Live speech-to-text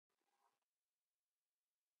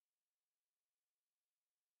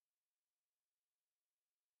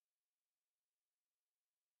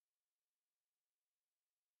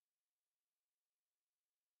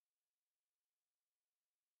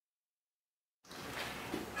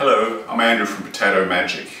Hello, I'm Andrew from Potato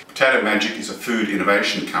Magic. Potato Magic is a food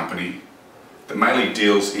innovation company that mainly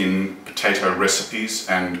deals in potato recipes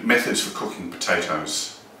and methods for cooking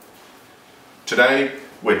potatoes. Today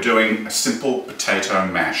we're doing a simple potato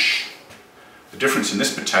mash. The difference in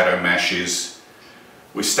this potato mash is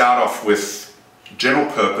we start off with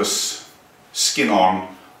general purpose, skin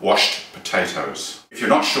on, washed potatoes. If you're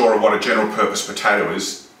not sure of what a general purpose potato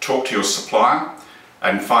is, talk to your supplier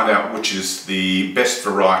and find out which is the best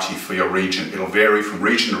variety for your region. It'll vary from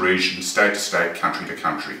region to region, state to state, country to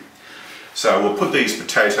country. So we'll put these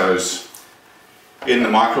potatoes in the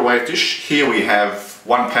microwave dish. Here we have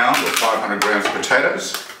 1 pound or 500 grams of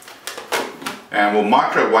potatoes, and we'll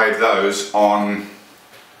microwave those on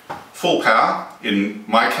full power. In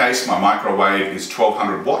my case, my microwave is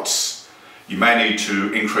 1200 watts. You may need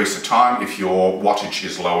to increase the time if your wattage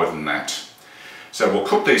is lower than that. So we'll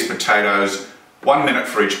cook these potatoes 1 minute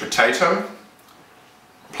for each potato,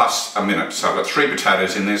 plus a minute. So I've got 3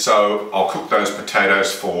 potatoes in there, so I'll cook those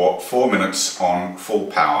potatoes for 4 minutes on full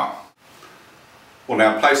power. We'll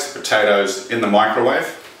now place the potatoes in the microwave.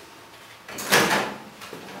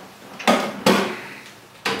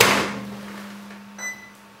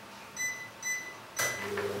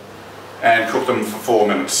 And cook them for 4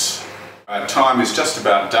 minutes. Time is just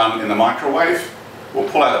about done in the microwave. We'll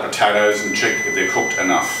pull out the potatoes and check if they're cooked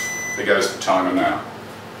enough. There goes the timer now.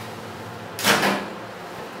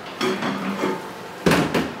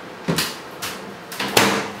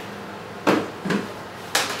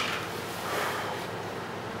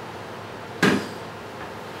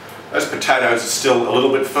 Those potatoes are still a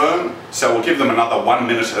little bit firm, so we'll give them another 1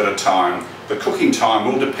 minute at a time. The cooking time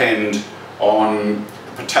will depend on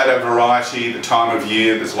the potato variety, the time of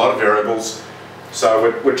year. There's a lot of variables.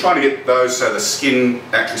 So we're trying to get those so the skin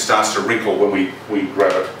actually starts to wrinkle when we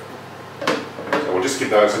grab it. So we'll just give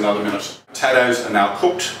those another minute. Potatoes are now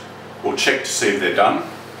cooked. We'll check to see if they're done.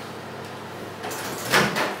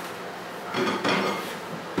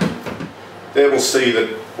 There we'll see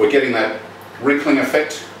that we're getting that wrinkling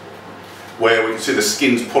effect where we can see the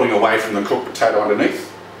skin's pulling away from the cooked potato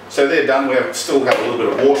underneath. So they're done. We still have a little bit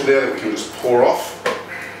of water there that we can just pour off.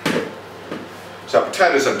 So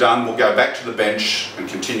potatoes are done. We'll go back to the bench and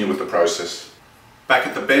continue with the process. Back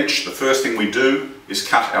at the bench, the first thing we do is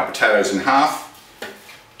cut our potatoes in half.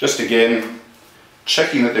 Just again,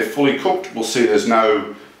 checking that they're fully cooked. We'll see there's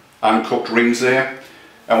no uncooked rings there.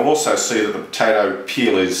 And we'll also see that the potato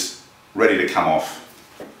peel is ready to come off.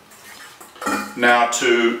 Now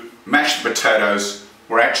to mash the potatoes,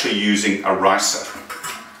 we're actually using a ricer.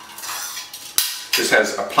 This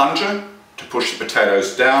has a plunger to push the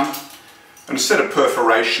potatoes down and a set of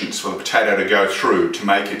perforations for the potato to go through to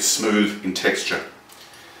make it smooth in texture.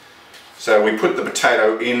 So we put the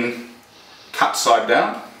potato in cut side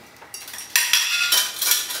down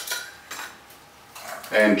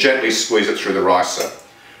and gently squeeze it through the ricer.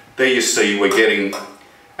 There you see we're getting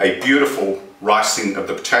a beautiful ricing of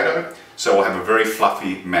the potato, so we'll have a very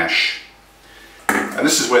fluffy mash. And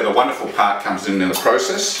this is where the wonderful part comes in the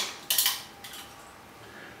process.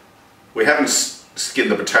 We haven't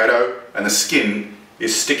skinned the potato and the skin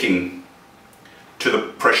is sticking to the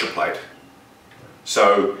pressure plate.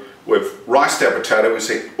 So we've riced our potato, we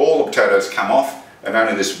see all the potatoes come off and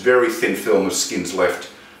only this very thin film of skin's left.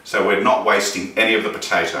 So we're not wasting any of the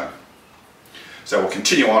potato. So we'll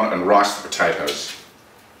continue on and rice the potatoes.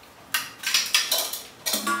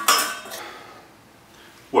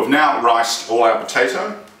 We've now riced all our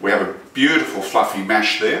potato. We have a beautiful fluffy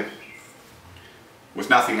mash there with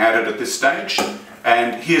nothing added at this stage.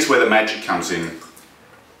 And here's where the magic comes in.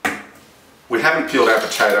 We haven't peeled our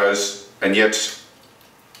potatoes, and yet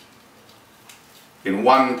in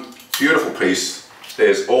one beautiful piece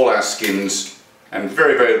there's all our skins and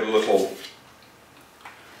very, very little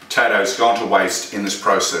potatoes gone to waste in this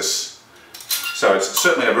process. So it's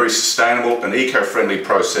certainly a very sustainable and eco-friendly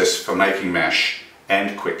process for making mash,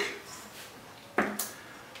 and quick.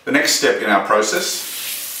 The next step in our process,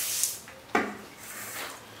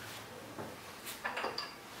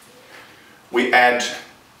 we add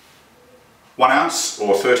 1 ounce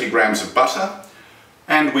or 30 grams of butter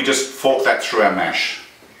and we just fork that through our mash.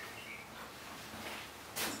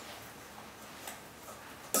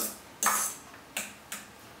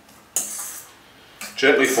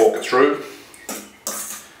 Gently fork it through.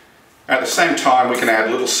 At the same time we can add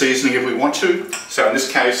a little seasoning if we want to. So in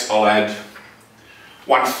this case I'll add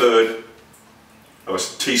 1/3 of a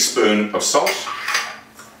teaspoon of salt.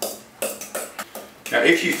 Now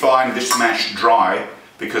if you find this mash dry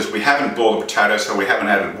because we haven't boiled the potato so we haven't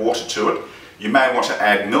added water to it, you may want to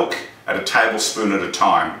add milk at a tablespoon at a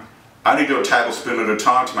time. Only do a tablespoon at a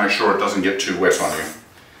time to make sure it doesn't get too wet on you.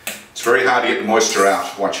 It's very hard to get the moisture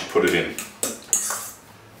out once you put it in.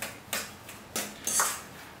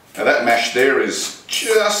 Now that mash there is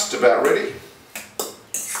just about ready.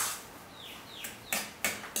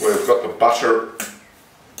 We've got the butter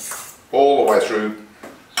all the way through,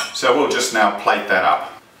 so we'll just now plate that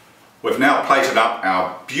up. We've now plated up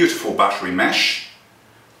our beautiful buttery mash.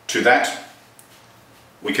 To that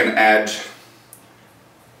we can add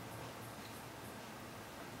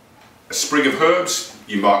a sprig of herbs.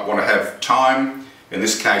 You might want to have thyme. In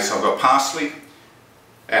this case I've got parsley,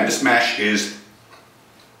 and this mash is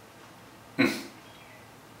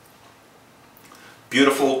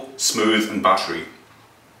beautiful, smooth and buttery.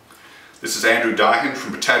 This is Andrew Dyhin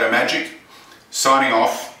from Potato Magic, signing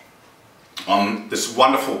off on this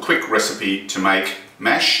wonderful quick recipe to make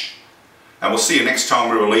mash, and we'll see you next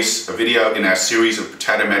time we release a video in our series of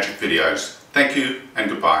Potato Magic videos. Thank you and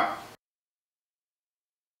goodbye.